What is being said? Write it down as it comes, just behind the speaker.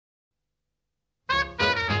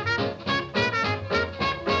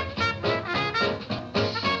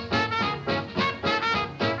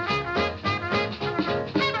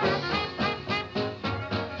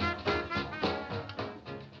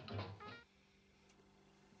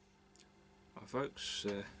folks,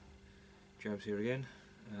 James here again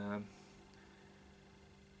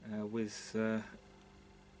with a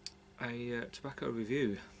tobacco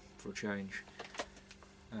review for a change.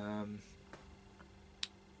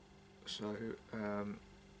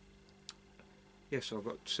 Yes, I've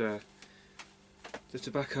got the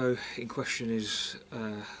tobacco in question is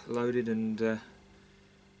loaded and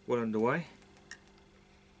well underway.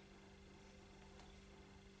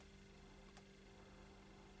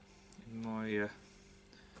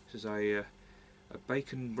 This is a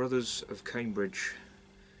Bacon Brothers of Cambridge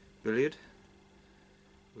Billiard,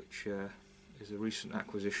 which is a recent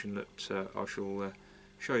acquisition that I shall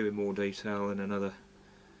show you in more detail in another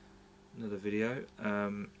video.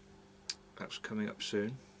 That's coming up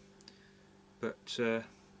soon. But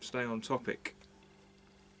staying on topic,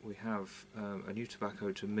 we have a new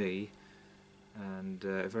tobacco to me, and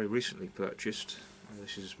very recently purchased.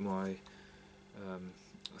 This is my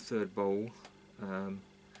third bowl,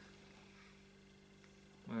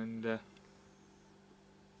 and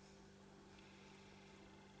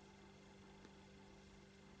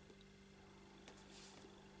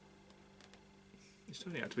it's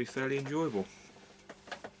turning out to be fairly enjoyable,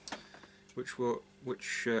 which for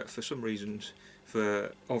some reasons,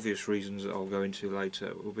 for obvious reasons that I'll go into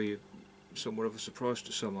later, will be somewhat of a surprise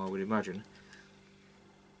to some, I would imagine.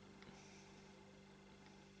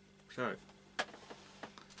 So,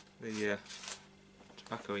 the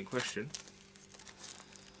tobacco in question,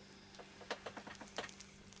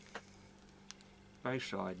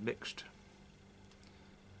 Bayside mixed.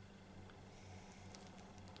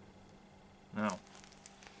 Now,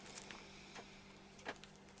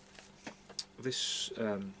 this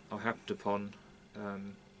I happened upon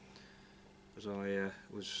as I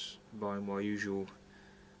was buying my usual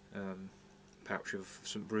pouch of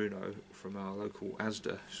St Bruno from our local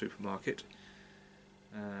Asda supermarket,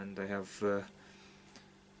 and they have a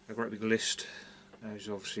great big list, as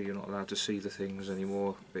obviously you're not allowed to see the things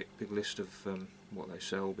anymore. Big list of what they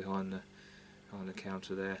sell behind the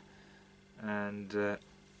counter there, and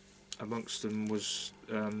amongst them was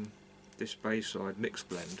this Bayside mixed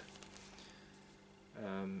blend,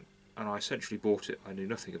 and I essentially bought it. I knew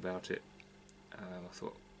nothing about it. I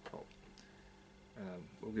thought, oh,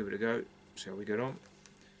 we'll give it a go, see how we get on.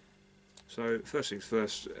 So first things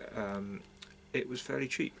first, it was fairly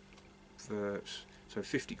cheap, so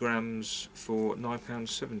 50 grams for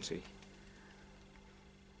 £9.70,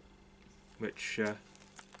 which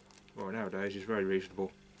well, nowadays is very reasonable.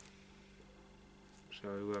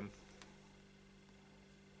 So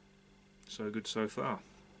so good so far.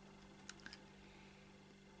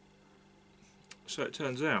 So it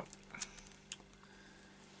turns out,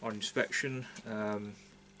 on inspection,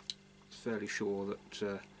 fairly sure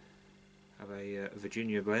that have a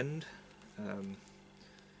Virginia blend, and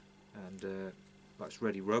that's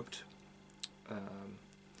ready rubbed,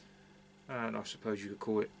 and I suppose you could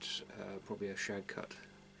call it probably a shag cut.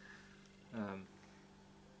 And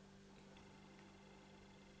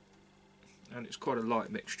it's quite a light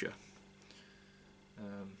mixture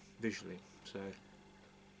visually, so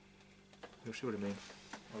you'll see what I mean.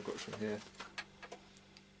 I've got some here.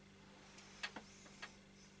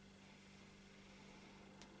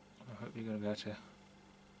 I hope you're going to be able to get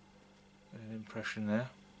an impression there.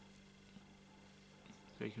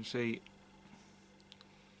 So you can see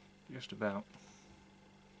just about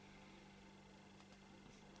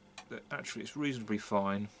that actually it's reasonably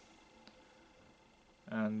fine,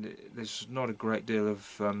 and there's not a great deal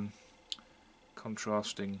of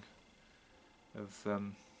contrasting of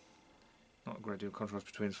not a great deal of contrast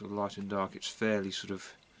between sort of light and dark. It's fairly sort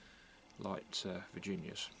of light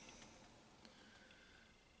Virginias.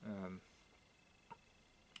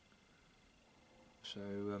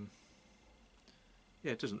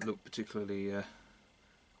 Yeah, it doesn't look particularly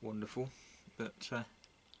wonderful, but I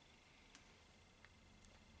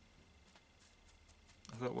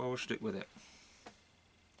thought, well, we'll stick with it.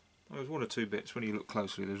 Well, there's one or two bits, when you look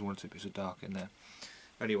closely, there's one or two bits of dark in there.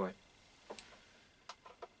 Anyway,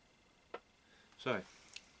 so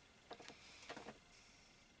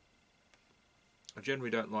I generally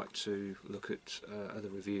don't like to look at other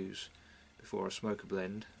reviews before I smoke a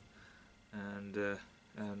blend, and that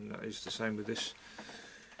is the same with this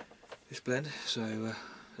blend. So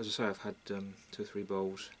as I say, I've had 2 or 3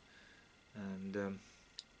 bowls, and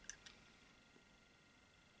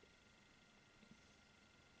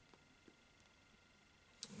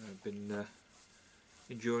I've been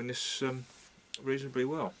enjoying this reasonably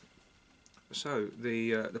well. So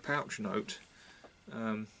the pouch note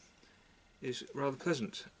is rather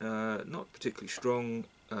pleasant, not particularly strong,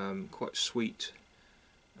 quite sweet,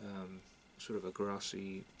 sort of a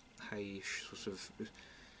grassy hayish sort of,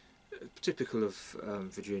 typical of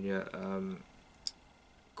Virginia,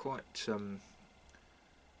 quite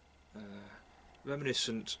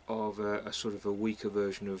reminiscent of a sort of a weaker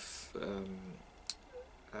version of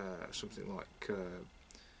something like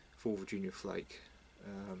full Virginia flake,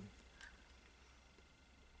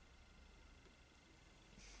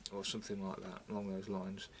 or something like that along those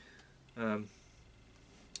lines,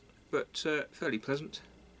 but fairly pleasant,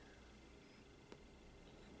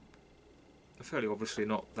 fairly obviously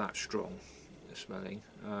not that strong smelling,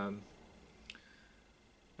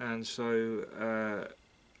 and so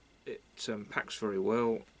it packs very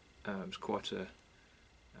well. It's quite an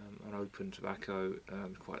open tobacco,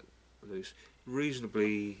 quite loose,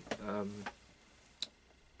 reasonably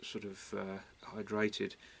sort of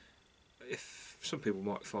hydrated. If some people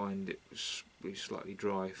might find it was really slightly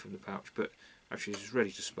dry from the pouch, but actually it's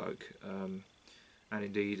ready to smoke, and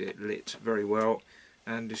indeed it lit very well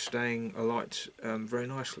and is staying alight very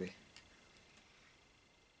nicely.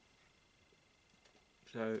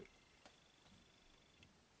 So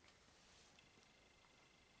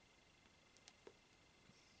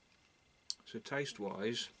taste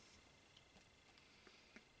wise,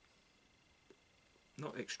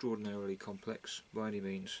 not extraordinarily complex by any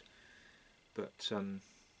means, but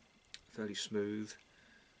fairly smooth,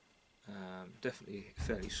 definitely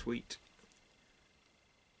fairly sweet.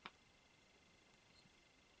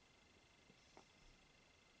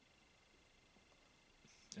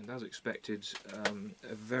 And as expected,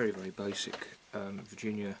 a very basic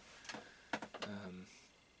Virginia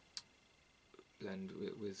blend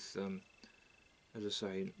with as I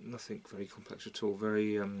say, nothing very complex at all.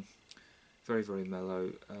 Very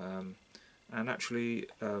mellow, and actually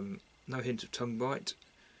no hint of tongue bite.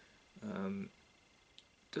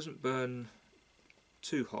 Doesn't burn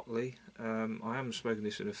too hotly. I am smoking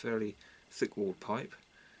this in a fairly thick walled pipe,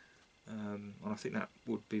 and I think that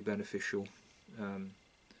would be beneficial,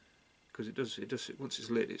 because it does once it's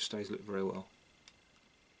lit, it stays lit very well.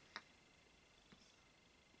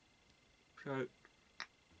 So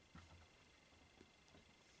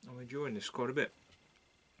I'm enjoying this quite a bit.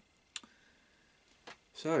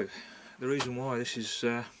 So the reason why this is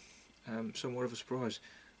somewhat of a surprise,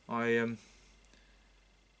 I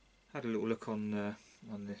had a little look on the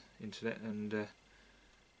internet and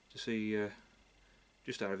to see,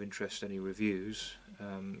 just out of interest, any reviews.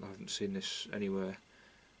 I haven't seen this anywhere.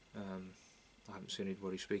 I haven't seen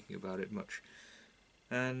anybody speaking about it much,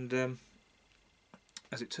 and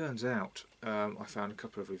as it turns out, I found a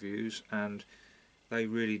couple of reviews and they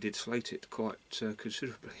really did slate it quite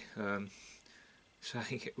considerably,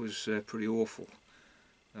 saying it was pretty awful.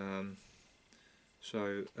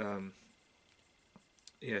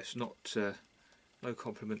 Yes, no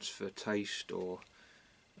compliments for taste or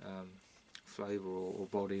flavour or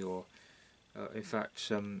body, or in fact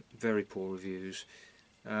some very poor reviews,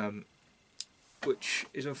 which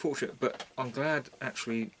is unfortunate, but I'm glad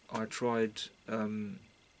actually I tried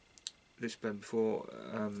this blend before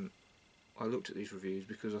I looked at these reviews,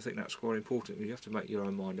 because I think that's quite important. You have to make your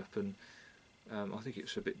own mind up, and I think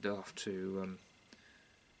it's a bit daft to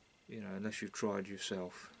unless you've tried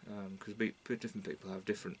yourself, because different people have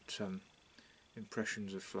different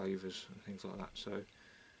impressions of flavours and things like that. So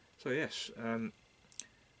yes,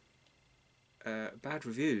 bad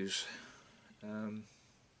reviews on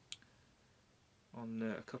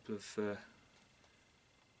a couple of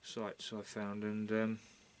sites I found, and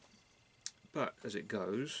but as it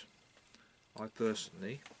goes, I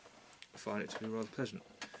personally find it to be rather pleasant,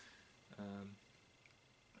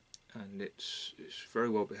 and it's very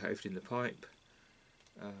well behaved in the pipe,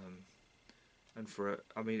 and for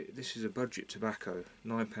I mean, this is a budget tobacco,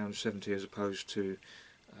 £9.70, as opposed to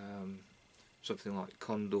something like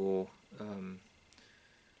Condor or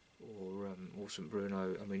St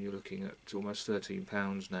Bruno. I mean, you're looking at almost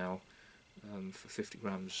 £13 now for 50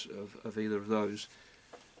 grams of either of those.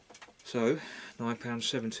 So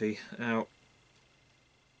 £9.70. Now,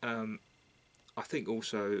 I think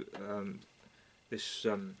also this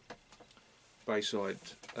Bayside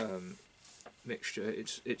mixture,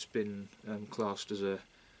 it's been classed as a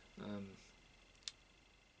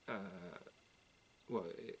well,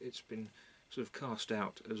 it's been sort of cast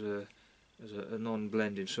out as a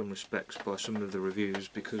non-blend in some respects by some of the reviews,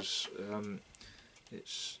 because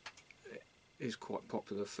it is quite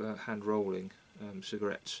popular for hand rolling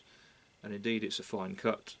cigarettes, and indeed it's a fine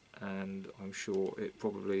cut, and I'm sure it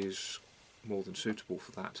probably is more than suitable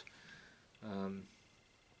for that.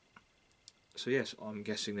 So yes, I'm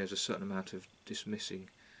guessing there's a certain amount of dismissing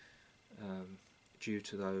due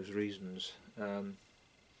to those reasons,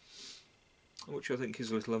 which I think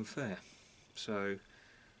is a little unfair. So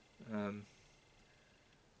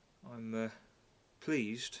I'm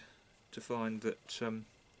pleased to find that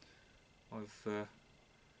I've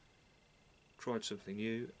tried something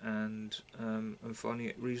new, and I'm finding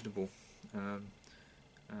it reasonable.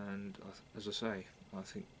 And as I say, I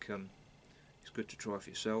think it's good to try for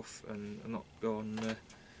yourself and not go on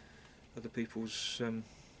other people's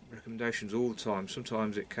recommendations all the time.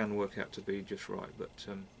 Sometimes it can work out to be just right, but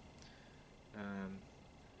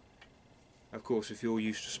of course, if you're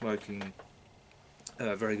used to smoking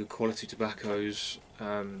very good quality tobaccos,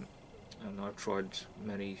 and I've tried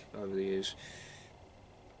many over the years,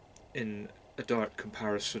 in a direct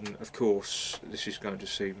comparison, of course, this is going to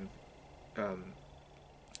seem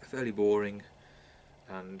fairly boring,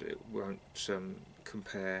 and it won't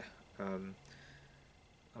compare. I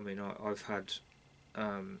mean, I've had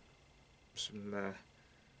some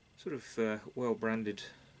sort of well-branded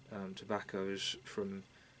tobaccos from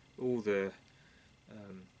all the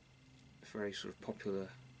very sort of popular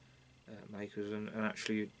makers, and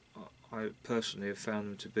actually I personally have found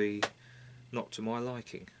them to be not to my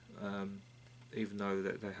liking, even though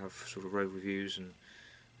that they have sort of rave reviews, and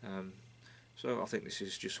so I think this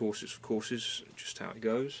is just horses for courses, just how it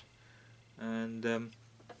goes, and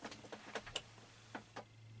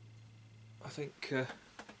I think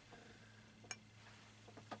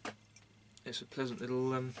it's a pleasant little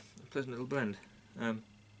blend, and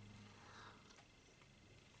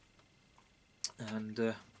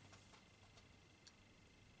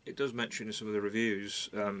it does mention in some of the reviews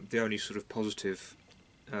the only sort of positive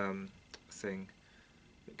thing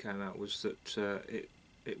that came out was that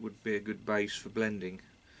it would be a good base for blending,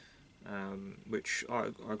 which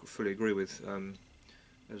I fully agree with.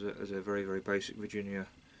 As a very basic Virginia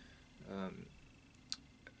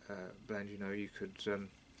blend, you know, you could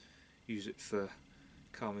use it for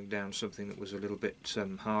calming down something that was a little bit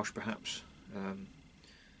harsh, perhaps,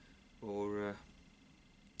 or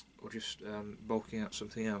just bulking out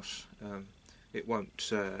something else. It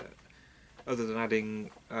won't, other than adding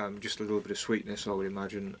just a little bit of sweetness, I would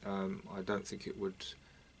imagine. I don't think it would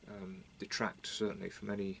detract, certainly, from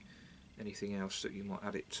anything else that you might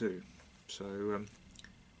add it to. So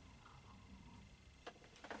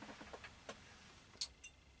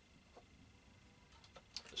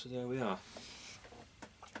so there we are.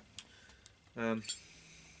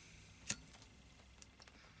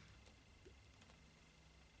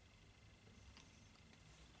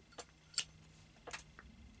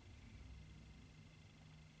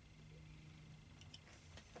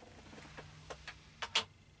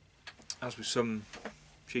 As with some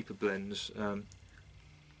cheaper blends,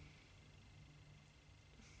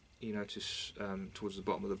 you notice towards the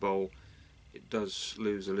bottom of the bowl it does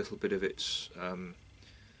lose a little bit of its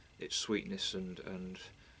sweetness and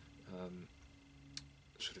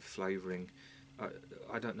sort of flavouring.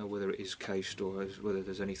 I don't know whether it is cased or whether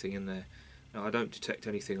there's anything in there. Now, I don't detect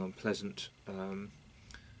anything unpleasant.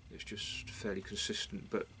 It's just fairly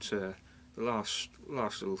consistent, but the last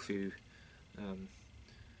little few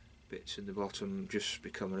bits in the bottom just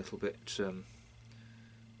become a little bit sort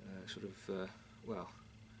of well,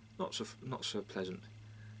 not so pleasant.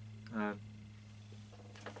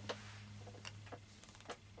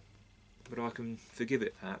 But I can forgive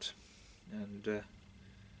it that, and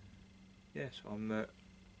yes, I'm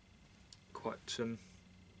quite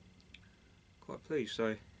pleased.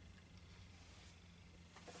 So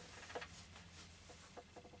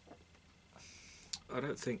I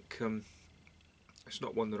don't think it's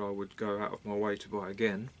not one that I would go out of my way to buy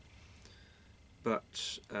again,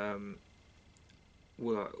 but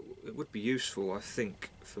well, it would be useful, I think,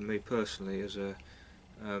 for me personally, as a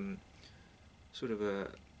sort of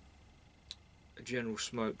a general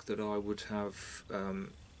smoke that I would have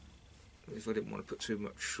if I didn't want to put too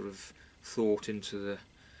much sort of thought into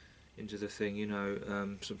the thing. You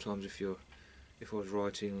know, sometimes if I was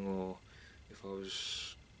writing, or if I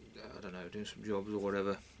was, I don't know, doing some jobs or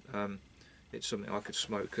whatever, it's something I could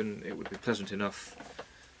smoke and it would be pleasant enough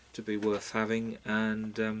to be worth having,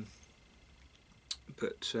 and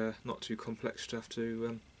but not too complex to have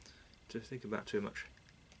to think about too much.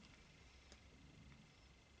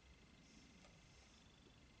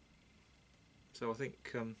 So I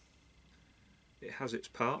think it has its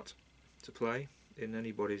part to play in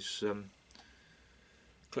anybody's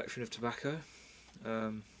collection of tobacco.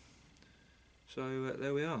 So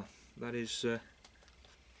there we are. That is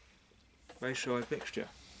Bayside mixture,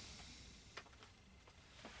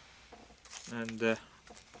 and there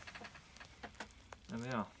we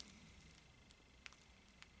are.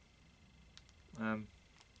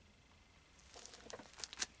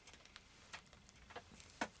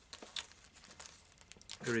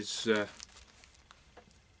 There is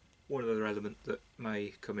one other element that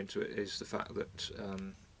may come into it is the fact that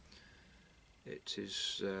it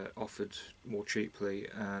is offered more cheaply,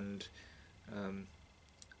 and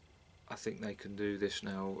I think they can do this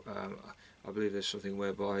now. I believe there's something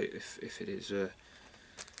whereby if it is a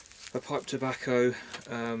pipe tobacco,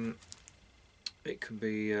 it can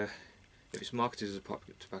be, if it's marketed as a pipe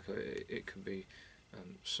tobacco, it can be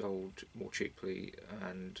sold more cheaply,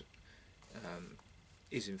 and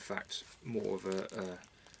is in fact more of a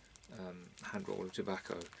hand roll of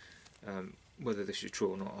tobacco. Whether this is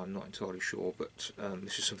true or not, I'm not entirely sure, but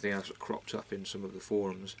this is something else that cropped up in some of the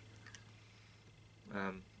forums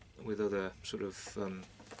with other sort of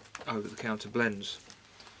over-the-counter blends.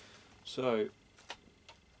 So,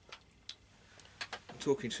 I'm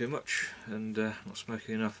talking too much and not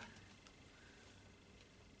smoking enough.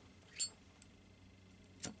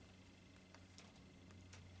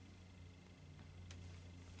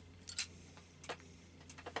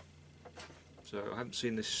 So I haven't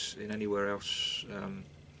seen this in anywhere else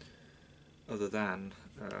other than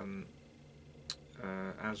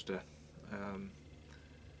Asda.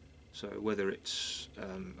 So whether it's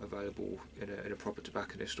available in a proper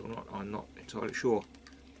tobacconist or not, I'm not entirely sure.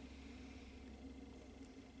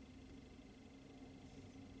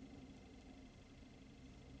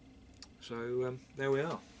 So there we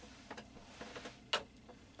are.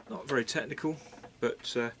 Not very technical,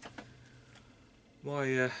 but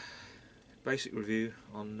my basic review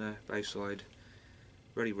on Bayside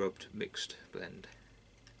ready rubbed mixed blend.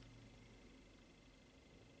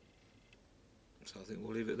 So I think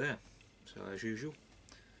we'll leave it there. So as usual,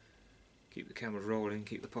 keep the cameras rolling,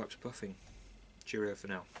 keep the pipes puffing. Cheerio for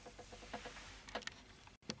now.